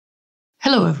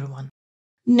Hello everyone.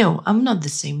 No, I'm not the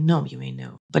same Gnome you may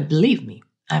know, but believe me,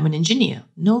 I'm an engineer,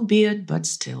 no beard but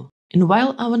still. And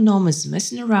while our Gnome is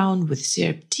messing around with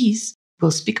CRPTs, we'll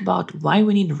speak about why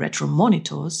we need retro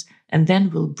monitors, and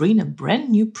then we'll bring a brand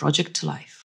new project to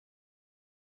life.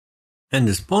 And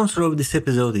the sponsor of this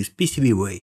episode is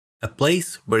PCBWay, a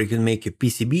place where you can make a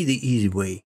PCB the easy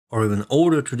way, or even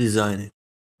order to design it.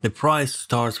 The price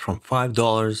starts from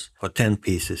 $5 for 10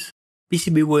 pieces.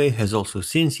 PCBWay has also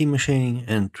CNC machining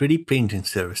and 3D printing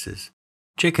services.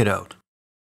 Check it out.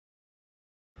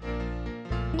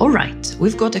 Alright,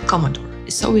 we've got a Commodore,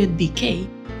 a Soviet BK,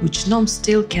 which Gnome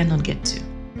still cannot get to.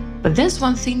 But there's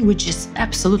one thing which is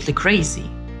absolutely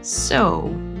crazy. So,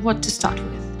 what to start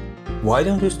with? Why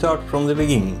don't you start from the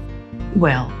beginning?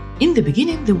 Well, in the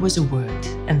beginning there was a word,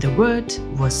 and the word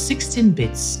was 16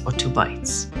 bits or 2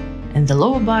 bytes. And the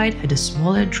lower byte had a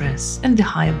smaller address, and the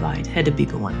higher byte had a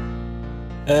bigger one.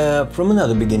 From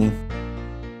another beginning.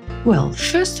 Well,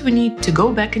 first we need to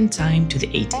go back in time to the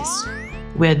 80s.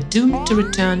 We're doomed to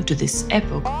return to this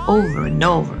epoch over and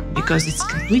over because it's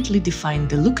completely defined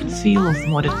the look and feel of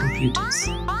modern computers.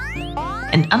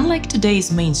 And unlike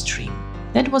today's mainstream,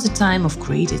 that was a time of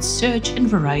creative search and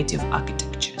variety of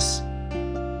architectures.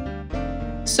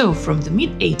 So from the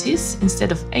mid-80s,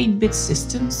 instead of 8-bit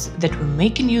systems that were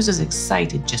making users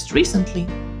excited just recently,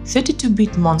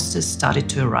 32-bit monsters started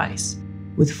to arise,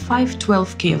 with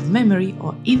 512K of memory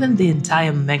or even the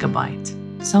entire megabyte.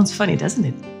 Sounds funny, doesn't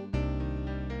it?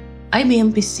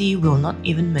 IBM PC will not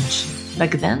even mention.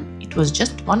 Back then, it was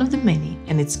just one of the many,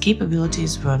 and its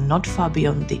capabilities were not far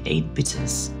beyond the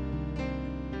 8-bitters.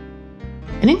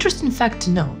 An interesting fact to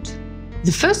note: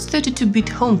 the first 32-bit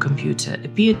home computer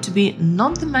appeared to be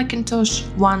not the Macintosh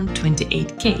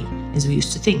 128K, as we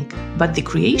used to think, but the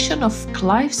creation of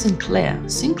Clive Sinclair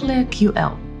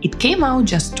QL. It came out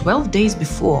just 12 days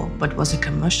before, but was a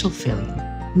commercial failure.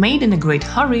 Made in a great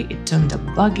hurry, it turned up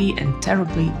buggy and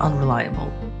terribly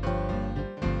unreliable.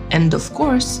 And of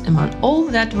course, among all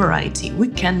that variety, we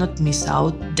cannot miss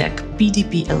out DEC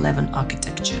PDP-11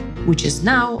 architecture, which is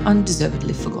now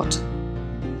undeservedly forgotten.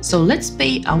 So let's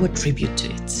pay our tribute to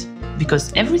it,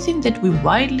 because everything that we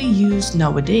widely use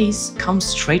nowadays comes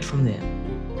straight from there.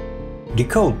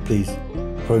 Decode, please.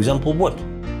 For example, what?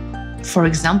 For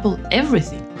example,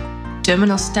 everything.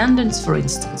 Terminal standards, for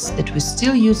instance, that we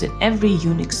still use in every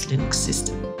Unix Linux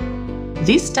system.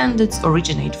 These standards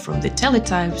originate from the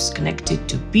teletypes connected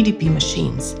to PDP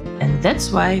machines, and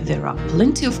that's why there are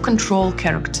plenty of control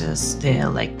characters there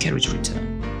like carriage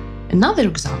return. Another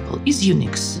example is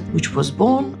Unix, which was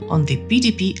born on the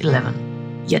PDP-11.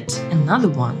 Yet another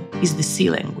one is the C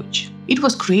language. It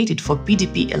was created for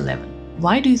PDP-11.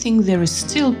 Why do you think there is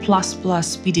still ++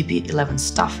 PDP-11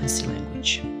 stuff in C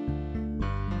language?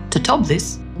 To top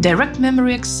this, direct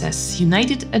memory access,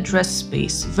 united address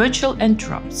space, virtual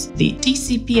interrupts, the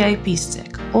TCP/IP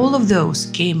stack, all of those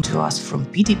came to us from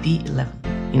PDP-11.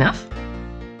 Enough?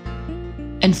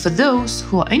 And for those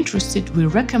who are interested, we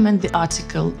recommend the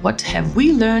article "What Have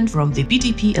We Learned from the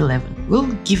PDP-11?"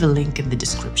 We'll give a link in the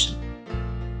description.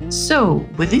 So,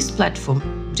 with this platform,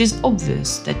 it is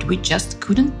obvious that we just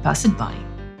couldn't pass it by.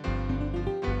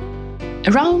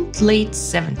 Around late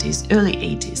 70s, early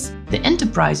 80s, the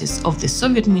enterprises of the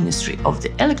Soviet Ministry of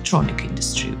the Electronic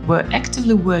Industry were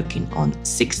actively working on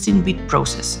 16-bit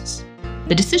processors.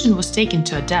 The decision was taken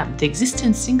to adapt the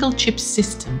existing single-chip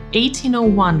system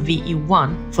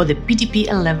 1801VE1 for the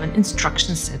PDP-11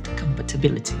 instruction set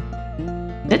compatibility.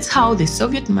 That's how the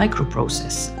Soviet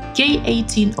microprocessor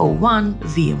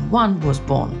K1801VM1 was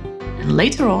born. And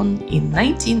later on, in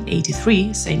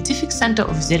 1983, Scientific Center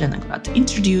of Zelenograd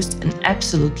introduced an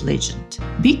absolute legend,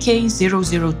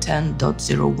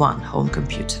 BK0010.01 home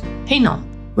computer. Hey Nom,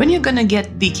 when you're gonna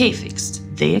get BK fixed?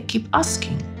 They keep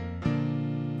asking.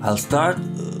 I'll start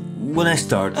when I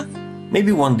start.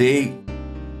 Maybe one day,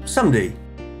 someday.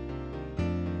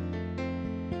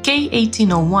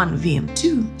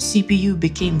 K1801VM2 CPU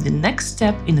became the next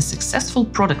step in a successful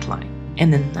product line.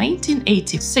 And in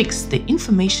 1986, the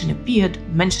information appeared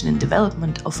mentioning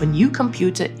development of a new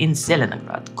computer in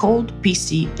Zelenograd called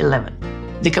PC-11.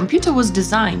 The computer was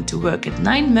designed to work at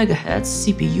 9 MHz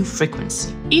CPU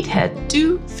frequency. It had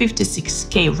two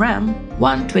 56K RAM,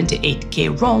 one 28K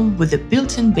ROM with a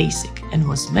built-in BASIC, and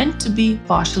was meant to be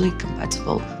partially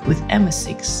compatible with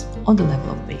MSX on the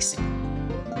level of BASIC.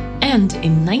 And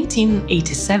in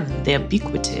 1987, the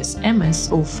ubiquitous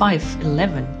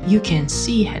MS-0511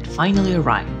 UKNC had finally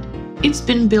arrived. It's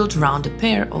been built around a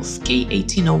pair of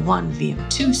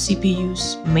K1801VM2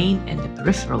 CPUs, main and a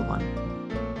peripheral one.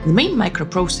 The main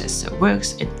microprocessor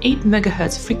works at 8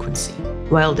 MHz frequency,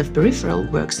 while the peripheral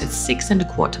works at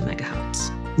 6.25 MHz.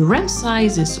 The RAM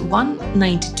size is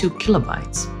 192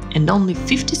 kilobytes, and only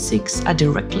 56 are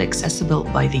directly accessible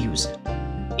by the user.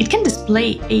 It can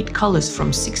display 8 colors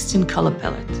from 16 color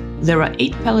palette. There are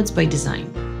 8 palettes by design.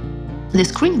 The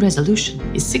screen resolution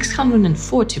is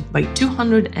 640 by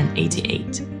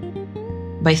 288.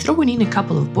 By throwing in a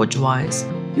couple of baud wires,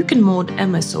 you can mod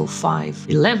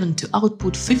MS-05-11 to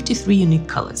output 53 unique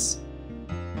colors.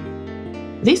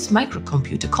 This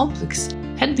microcomputer complex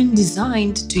had been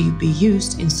designed to be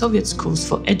used in Soviet schools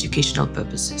for educational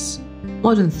purposes.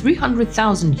 More than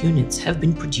 300,000 units have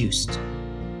been produced.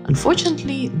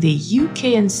 Unfortunately, the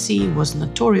KVANT was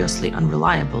notoriously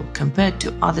unreliable compared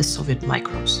to other Soviet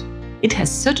micros. It has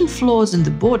certain flaws in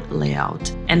the board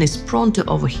layout and is prone to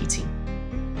overheating.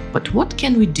 But what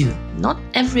can we do? Not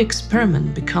every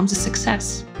experiment becomes a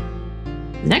success.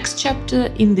 The next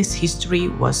chapter in this history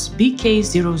was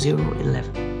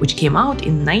BK0011, which came out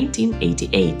in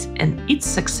 1988, and its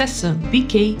successor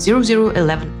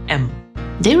BK0011M.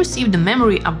 They received a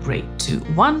memory upgrade to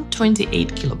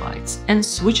 128 kilobytes and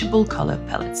switchable color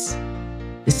palettes.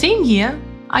 The same year,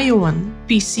 KVANT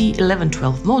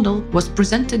PC-11 model was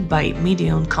presented by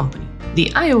Medion company.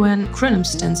 The KVANT acronym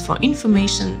stands for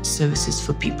Information Services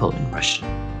for People in Russian.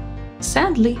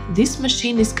 Sadly, this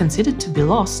machine is considered to be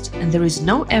lost, and there is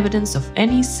no evidence of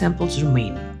any samples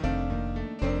remaining.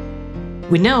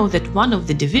 We know that one of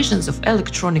the divisions of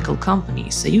electronical company,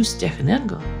 Soyuz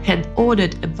Neon, had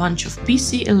ordered a bunch of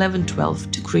PC-11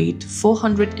 to create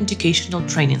 400 educational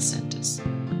training centers.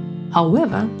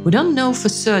 However, we don't know for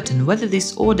certain whether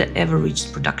this order ever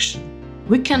reached production.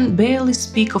 We can barely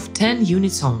speak of 10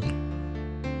 units only.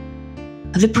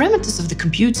 The parameters of the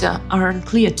computer are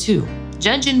unclear too.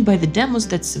 Judging by the demos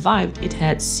that survived, it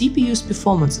had CPU's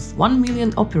performance of 1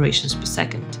 million operations per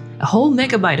second, a whole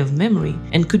megabyte of memory,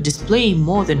 and could display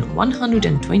more than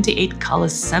 128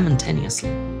 colors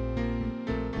simultaneously.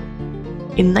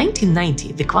 In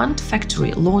 1990, the KVANT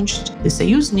factory launched the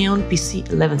Soyuz Neon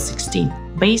PC-11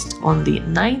 based on the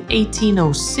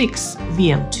 91806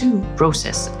 VM2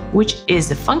 processor, which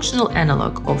is a functional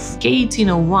analog of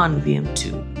K1801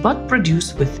 VM2, but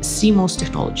produced with CMOS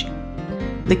technology.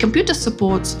 The computer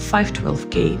supports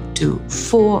 512K to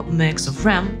 4 MB of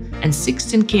RAM and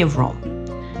 16K of ROM.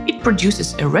 It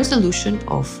produces a resolution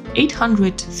of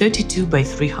 832 by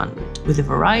 300 with a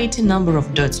variety number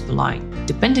of dots per line,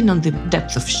 depending on the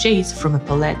depth of shades from a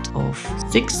palette of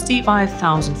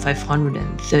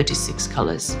 65,536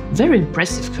 colors. Very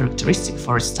impressive characteristic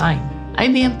for its time.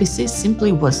 IBM PC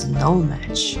simply was no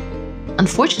match.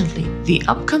 Unfortunately, the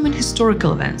upcoming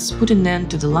historical events put an end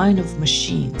to the line of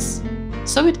machines.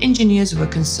 Soviet engineers were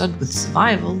concerned with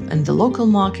survival, and the local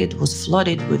market was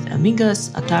flooded with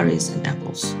Amigas, Ataris, and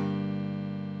Apples.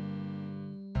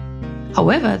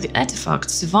 However, the artifact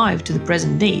survived to the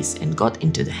present days and got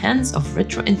into the hands of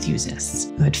retro enthusiasts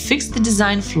who had fixed the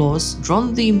design flaws,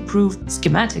 drawn the improved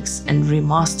schematics, and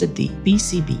remastered the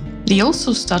PCB. They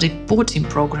also started porting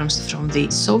programs from the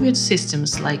Soviet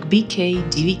systems like BK,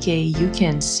 DVK,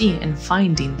 UKNC, and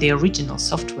finding the original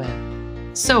software.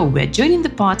 So we're joining the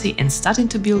party and starting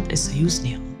to build a Soyuz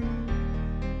Neon.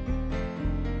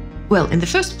 Well, in the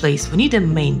first place, we need a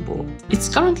main board. It's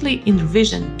currently in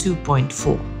revision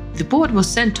 2.4. The board was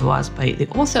sent to us by the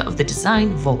author of the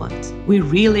design, Volant. We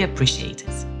really appreciate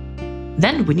it.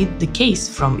 Then we need the case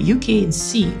from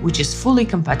UKNC, which is fully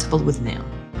compatible with Neon.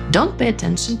 Don't pay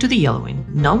attention to the yellowing.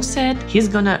 Nom said he's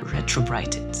gonna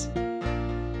retrobrite it.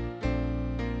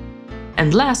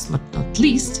 And last but not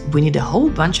least, we need a whole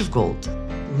bunch of gold.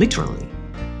 Literally.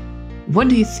 What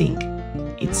do you think?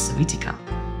 It's Vitika.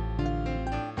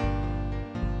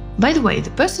 By the way,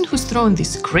 the person who's thrown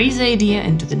this crazy idea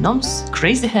into the Nom's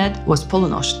crazy head was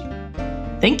Polonoshnik.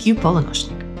 Thank you,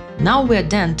 Polonoshnik. Now we're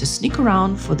done to sneak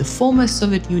around for the former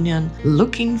Soviet Union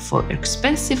looking for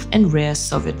expensive and rare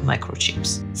Soviet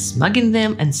microchips, smuggling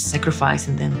them and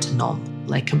sacrificing them to Nom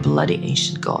like a bloody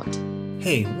ancient god.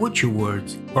 Hey, watch your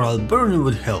words, or I'll burn you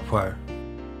with hellfire.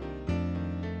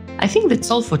 I think that's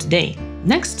all for today.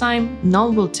 Next time,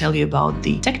 Nom will tell you about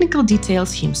the technical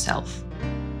details himself.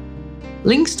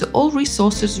 Links to all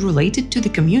resources related to the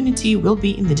community will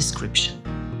be in the description.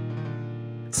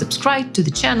 Subscribe to the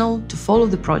channel to follow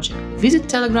the project, visit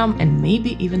Telegram and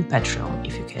maybe even Patreon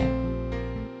if you can.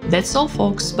 That's all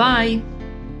folks, bye!